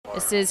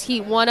This is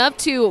heat 1 of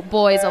 2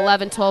 boys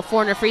 11-12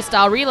 400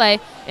 freestyle relay.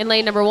 In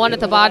lane number 1 at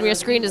the bottom of your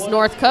screen is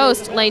North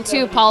Coast. Lane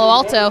 2, Palo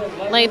Alto.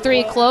 Lane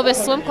 3,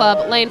 Clovis Swim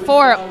Club. Lane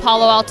 4,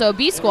 Palo Alto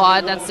B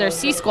Squad. That's their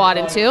C Squad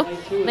in 2.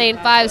 Lane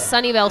 5,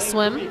 Sunnyvale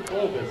Swim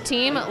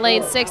Team.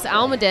 Lane 6,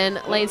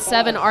 Almaden. Lane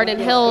 7, Arden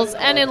Hills.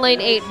 And in lane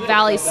 8,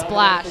 Valley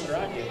Splash.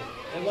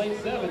 In lane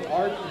 7,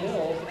 Arden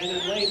Hills. And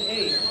in lane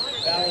 8,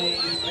 Valley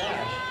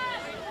Splash.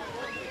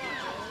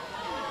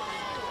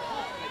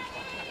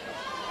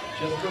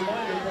 Just a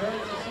reminder,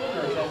 parents and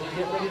swimmers, as you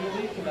get ready to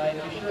leave tonight,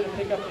 be sure to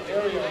pick up the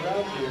area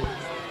around you.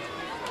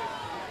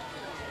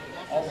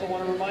 Also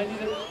want to remind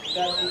you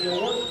that the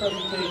awards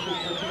presentation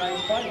for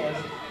tonight's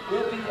finalists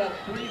will be at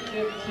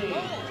 3:15.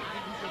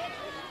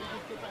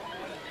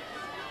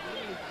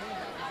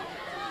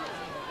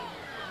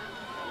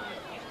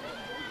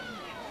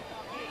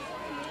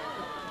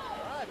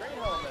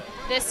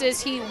 This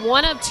is heat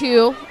 1 of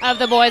 2 of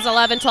the boys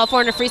 11-12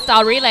 400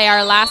 freestyle relay,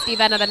 our last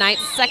event of the night,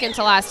 second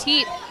to last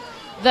heat.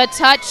 The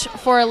touch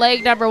for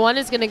leg number 1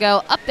 is going to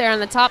go up there on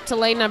the top to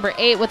lane number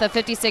 8 with a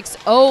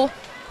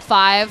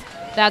 56.05.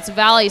 That's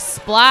Valley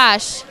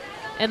Splash.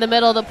 In the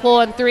middle of the pool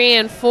in 3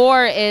 and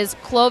 4 is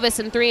Clovis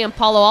in 3 and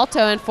Palo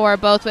Alto in 4,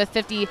 both with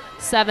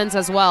 57s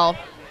as well.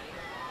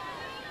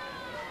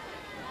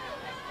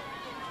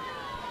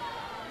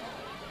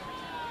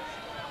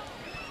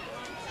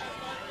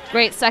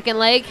 Great second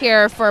leg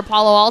here for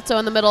Palo Alto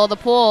in the middle of the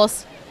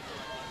pools,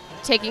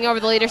 taking over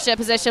the leadership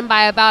position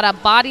by about a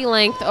body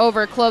length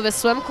over Clovis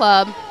Swim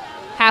Club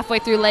halfway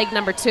through leg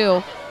number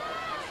 2.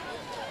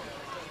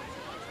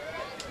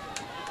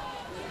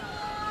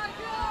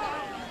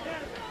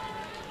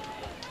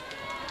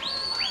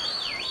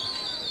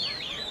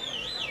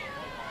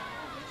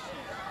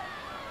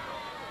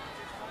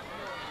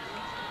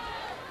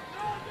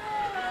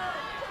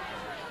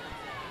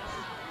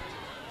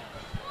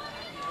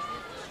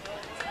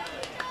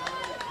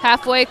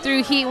 Halfway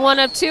through heat 1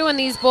 of 2 in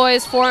these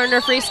boys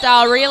 400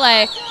 freestyle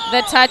relay.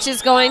 The touch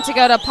is going to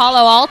go to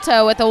Palo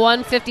Alto with a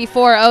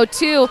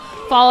 154.02,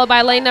 followed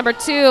by lane number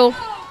 2,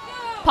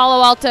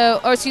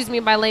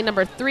 by lane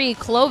number 3,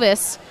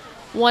 Clovis,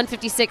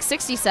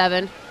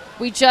 156.67.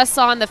 We just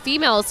saw in the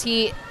females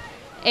heat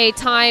a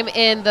time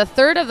in the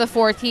third of the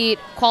fourth heat,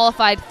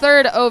 qualified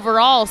third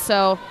overall,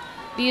 so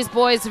these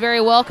boys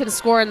very well can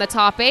score in the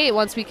top 8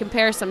 once we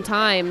compare some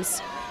times.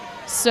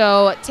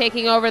 So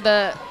taking over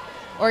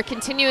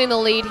continuing the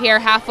lead here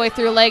halfway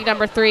through leg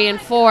number 3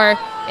 and 4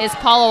 is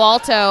Palo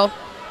Alto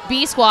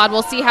B Squad.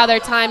 We'll see how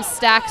their time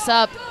stacks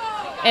up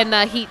in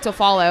the heat to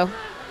follow.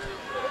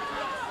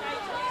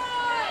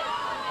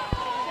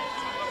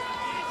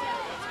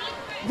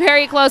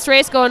 Very close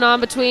race going on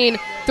between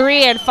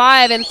 3 and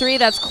 5. In 3,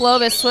 that's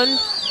Clovis Swim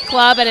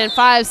Club, and in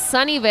 5,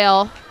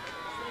 Sunnyvale.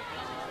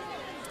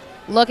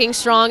 Looking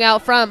strong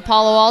out front,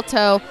 Palo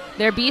Alto,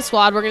 their B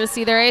Squad. We're going to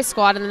see their A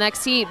Squad in the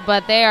next heat,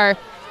 but they are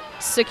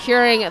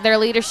securing their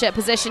leadership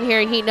position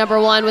here in heat number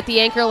 1 with the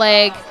anchor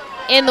leg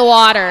in the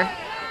water.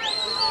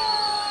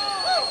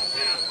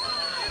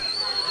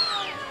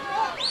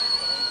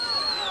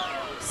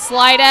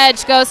 Slight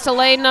edge goes to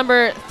lane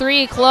number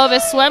 3,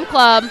 Clovis Swim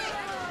Club,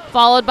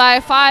 followed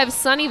by 5,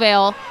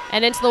 Sunnyvale,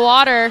 and into the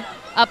water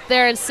up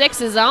there in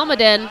 6 is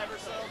Almaden.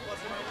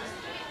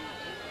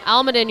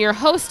 Almaden, your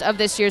host of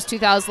this year's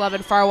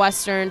 2011 Far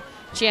Western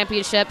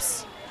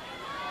Championships.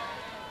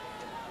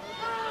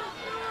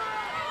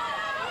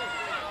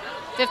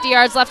 50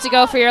 yards left to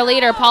go for your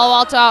leader. Palo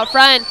Alto out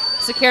front,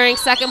 securing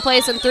second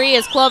place in 3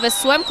 is Clovis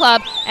Swim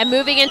Club, and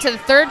moving into the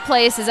third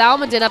place is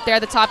Almaden up there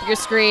at the top of your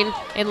screen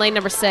in lane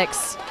number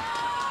 6.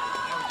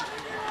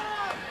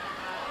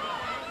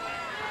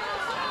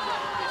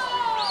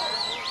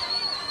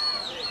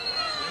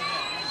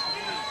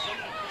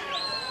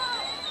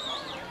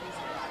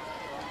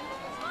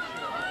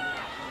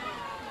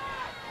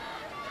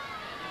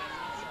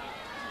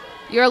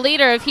 Your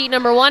leader of heat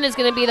number 1 is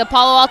going to be the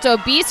Palo Alto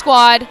B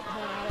Squad.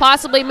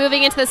 Possibly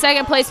moving into the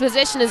second place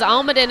position is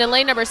Almaden in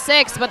lane number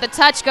 6, but the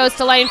touch goes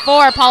to lane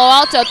 4, Palo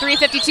Alto,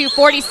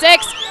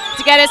 352.46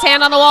 to get his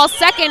hand on the wall.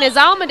 Second is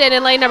Almaden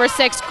in lane number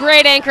 6.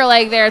 Great anchor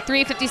leg there,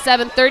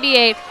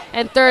 357.38,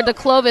 and third the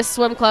Clovis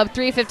Swim Club,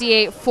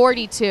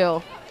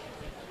 358.42.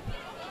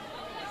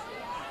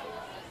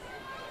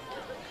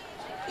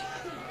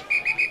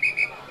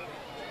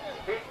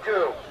 Heat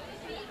 2.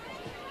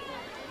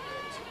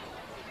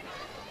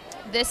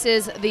 This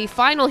is the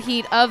final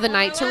heat of the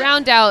night to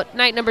round out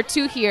night number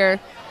 2 here,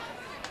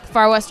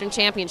 Far Western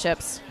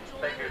Championships.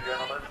 Thank you,